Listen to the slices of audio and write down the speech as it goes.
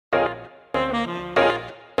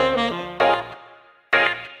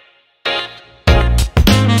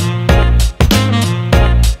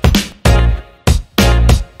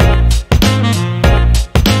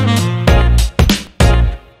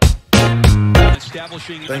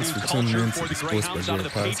establishing Thanks a new for tuning culture in to for the the Greyhounds out of the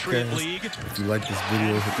SportsByJared Patriot podcast. League. If you like this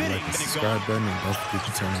video, hit the like and subscribe button, and don't forget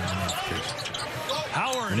to turn on the notifications.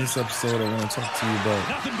 In this episode, I want to talk to you about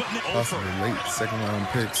possibly late second-round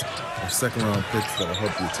picks or second-round picks that will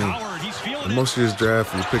help your team. In most years'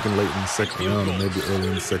 draft, you're picking late in the second round or maybe early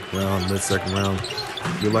in the second round, mid-second round.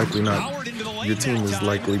 Your team is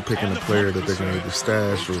likely picking a player that they're going to either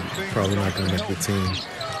stash or probably not going to make the team,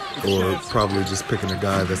 or probably just picking a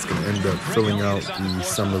guy that's going to end up filling out the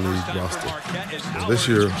Summer League roster. Well, this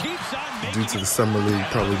year, due to the Summer League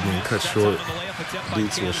probably being cut short due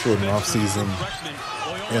to a shortened offseason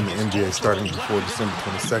and the NBA starting before December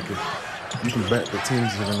 22nd, you can bet that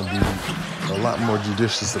teams are going to be a lot more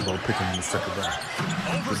judicious about picking in the second round.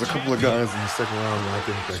 There's a couple of guys in the second round that I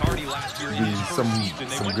think that could be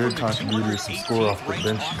some good contributors, some score off the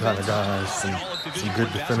bench kind of guys, some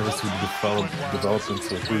good defenders who develop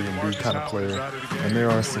into a 3-and-D kind of player. And there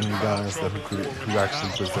are some guys who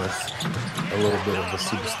actually possess a little bit of a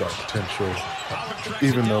superstar potential,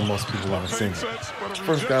 even though most people aren't seeing it. The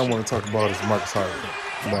first guy I want to talk about is Marcus Howard.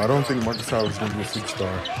 Well, I don't think Marcus Howard is going to be a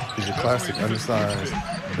superstar. He's a classic, undersized,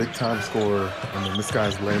 big-time scorer. I mean, this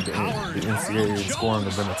guy's led the NCAA in scoring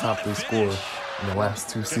and been a top 3 scorer in the last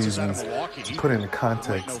 2 seasons. To put it into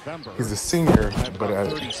context, he's a senior, but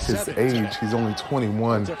at his age, he's only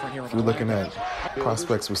 21. If you're looking at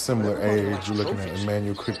prospects with similar age, you're looking at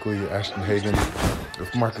Emmanuel Quickley, Ashton Hagen.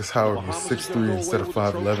 If Marcus Howard was 6'3" instead of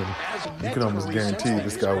 5'11", you can almost guarantee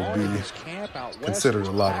this guy would be considered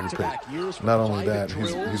a lottery pick. Not only that,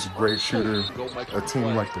 he's a great shooter. A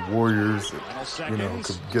team like the Warriors,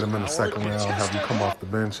 could get him in the second round, have him come off the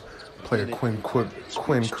bench, play a Quinn Cook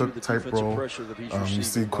type role. You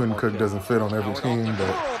see Quinn Cook doesn't fit on every team,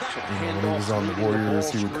 but when he was on the Warriors,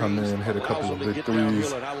 he would come in, hit a couple of big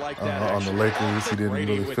threes. On the Lakers, he didn't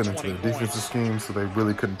really fit into their defensive scheme, so they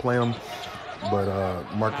really couldn't play him. But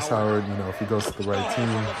Marcus Howard, if he goes to the right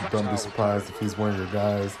team, don't be surprised if he's one of your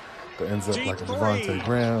guys that ends up like a Devontae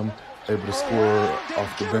Graham, able to score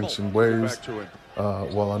off the bench in waves.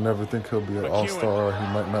 While I never think he'll be an all-star,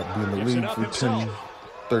 he might not be in the league for 10,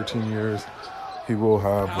 13 years. He will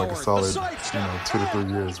have like a solid, 2 to 3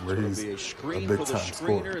 years where he's a big-time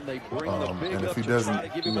scorer. And if he doesn't,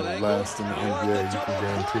 last in the NBA, you can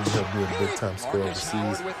guarantee he'll be a big-time scorer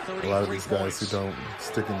overseas. A lot of these guys who don't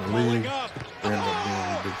stick in the league, they end up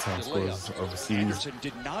being big-time scorers overseas.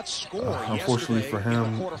 Unfortunately for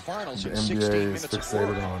him, the NBA is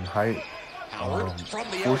fixated on height.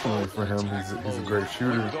 Fortunately for him, he's a great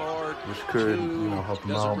shooter, which could help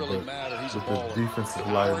him out. But with the defensive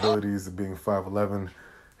liabilities of being 5'11",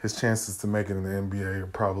 his chances to make it in the NBA are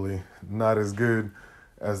probably not as good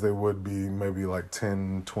as they would be maybe like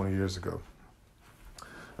 10, 20 years ago.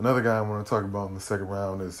 Another guy I want to talk about in the second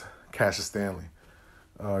round is Cassius Stanley.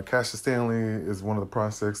 Cassius Stanley is one of the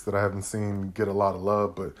prospects that I haven't seen get a lot of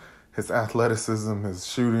love, but his athleticism, his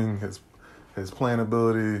shooting, his playing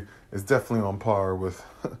ability is definitely on par with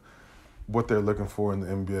what they're looking for in the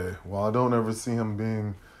NBA. While I don't ever see him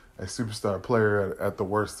being a superstar player, at the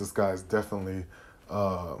worst, this guy is definitely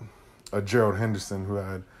a Gerald Henderson who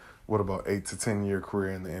had, about 8 to 10 year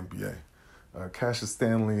career in the NBA. Cassius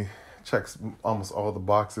Stanley checks almost all the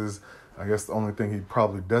boxes. I guess the only thing he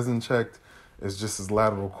probably doesn't check is just his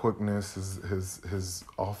lateral quickness. His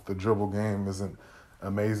off the dribble game isn't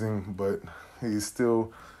amazing, but he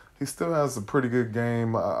still has a pretty good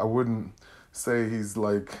game. I wouldn't say he's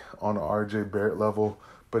like on an R.J. Barrett level,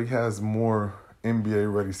 but he has more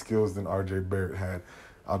NBA-ready skills than R.J. Barrett had.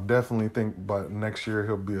 I'll definitely think by next year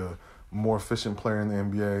he'll be a more efficient player in the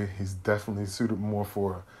NBA. He's definitely suited more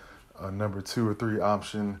for a number 2 or 3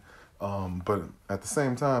 option. But at the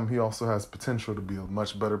same time, he also has potential to be a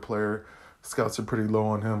much better player. Scouts are pretty low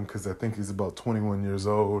on him because I think he's about 21 years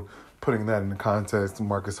old. Putting that into context,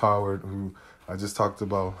 Marcus Howard, who I just talked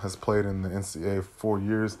about, has played in the NCAA for 4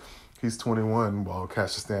 years. He's 21, while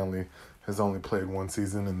Cassius Stanley has only played 1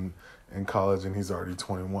 season in college, and he's already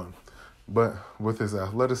 21. But with his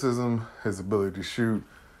athleticism, his ability to shoot,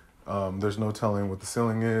 there's no telling what the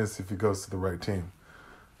ceiling is if he goes to the right team.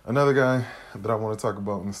 Another guy that I want to talk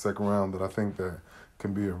about in the second round that I think that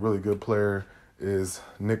can be a really good player is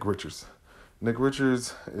Nick Richards. Nick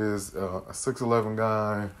Richards is a 6'11"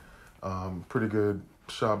 guy, pretty good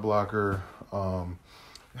shot blocker,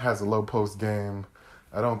 has a low post game.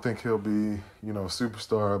 I don't think he'll be, a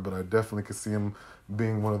superstar, but I definitely could see him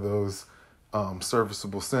being one of those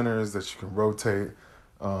serviceable centers that you can rotate.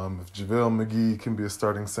 If JaVale McGee can be a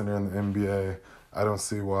starting center in the NBA, I don't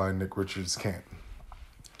see why Nick Richards can't.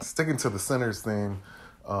 Sticking to the centers theme,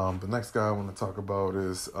 the next guy I want to talk about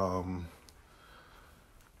is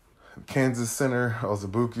Kansas center,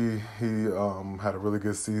 Ozubuike, he had a really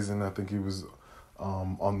good season. I think he was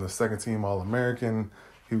on the second team All-American.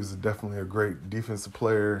 He was definitely a great defensive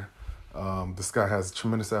player. This guy has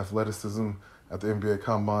tremendous athleticism. At the NBA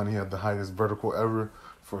Combine, he had the highest vertical ever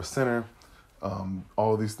for a center.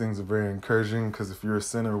 All of these things are very encouraging because if you're a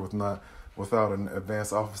center without an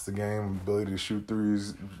advanced offensive game, ability to shoot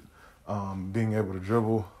threes, being able to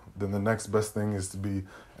dribble, then the next best thing is to be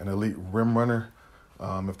an elite rim runner.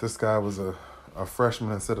 If this guy was a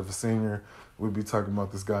freshman instead of a senior, we'd be talking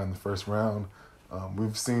about this guy in the first round.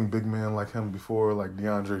 We've seen big men like him before, like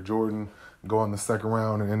DeAndre Jordan, go in the second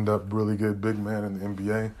round and end up really good big man in the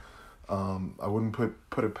NBA. I wouldn't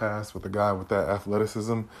put it past with a guy with that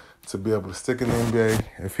athleticism to be able to stick in the NBA.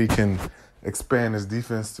 If he can expand his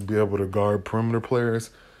defense to be able to guard perimeter players,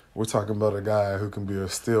 we're talking about a guy who can be a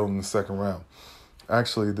steal in the second round.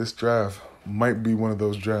 Actually, this draft might be one of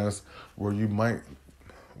those drafts where you might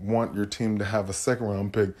want your team to have a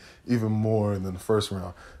second-round pick even more than the first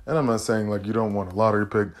round. And I'm not saying like you don't want a lottery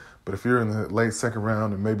pick, but if you're in the late second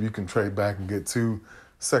round and maybe you can trade back and get 2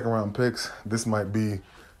 second-round picks, this might be,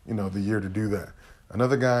 the year to do that.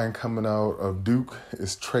 Another guy coming out of Duke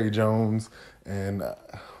is Trey Jones, and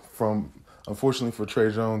unfortunately for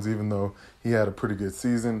Trey Jones, even though he had a pretty good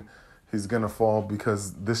season, he's going to fall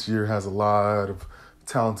because this year has a lot of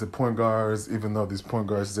talented point guards. Even though these point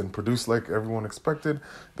guards didn't produce like everyone expected,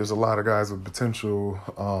 there's a lot of guys with potential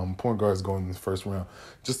point guards going in the first round.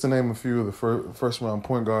 Just to name a few of the first round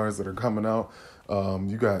point guards that are coming out,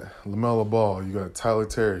 you got LaMelo Ball, you got Tyler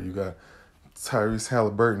Terry, you got Tyrese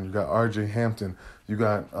Halliburton, you got R.J. Hampton, you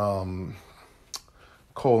got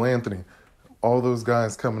Cole Anthony. All those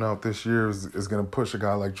guys coming out this year is going to push a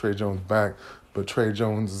guy like Trey Jones back, but Trey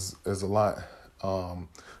Jones is a lot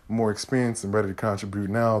more experienced and ready to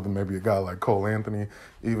contribute now than maybe a guy like Cole Anthony,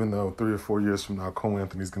 even though 3 or 4 years from now, Cole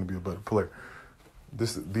Anthony is going to be a better player.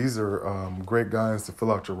 These are great guys to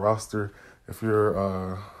fill out your roster. If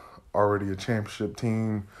you're already a championship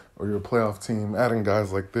team or you're a playoff team, adding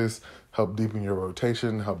guys like this help deepen your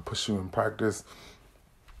rotation, help push you in practice.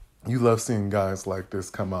 You love seeing guys like this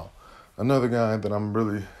come out. Another guy that I'm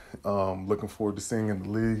really looking forward to seeing in the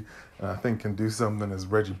league and I think can do something is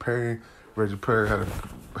Reggie Perry. Reggie Perry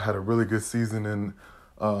had a really good season in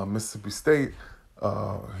Mississippi State.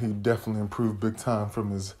 He definitely improved big time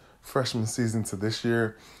from his freshman season to this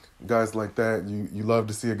year. Guys like that, you love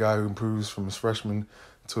to see a guy who improves from his freshman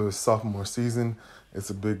to his sophomore season. It's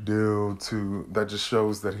a big deal. That just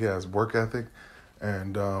shows that he has work ethic.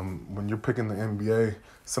 And when you're picking the NBA,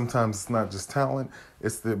 sometimes it's not just talent,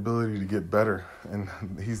 it's the ability to get better. And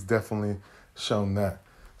he's definitely shown that.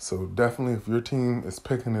 So definitely if your team is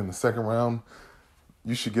picking in the second round,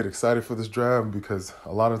 you should get excited for this draft because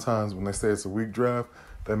a lot of times when they say it's a weak draft,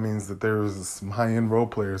 that means that there's some high-end role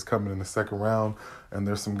players coming in the second round, and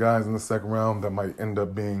there's some guys in the second round that might end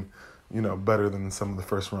up being, better than some of the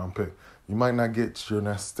first-round pick. You might not get your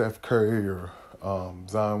next Steph Curry or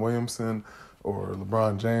Zion Williamson or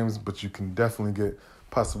LeBron James, but you can definitely get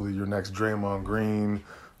possibly your next Draymond Green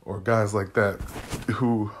or guys like that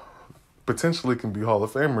who potentially can be Hall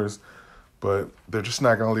of Famers, but they're just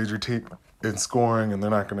not going to lead your team in scoring, and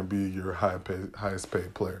they're not going to be your highest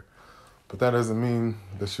paid player. But that doesn't mean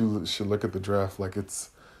that you should look at the draft like it's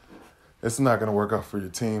not going to work out for your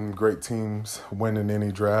team. Great teams win in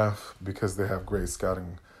any draft because they have great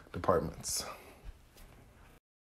scouting departments.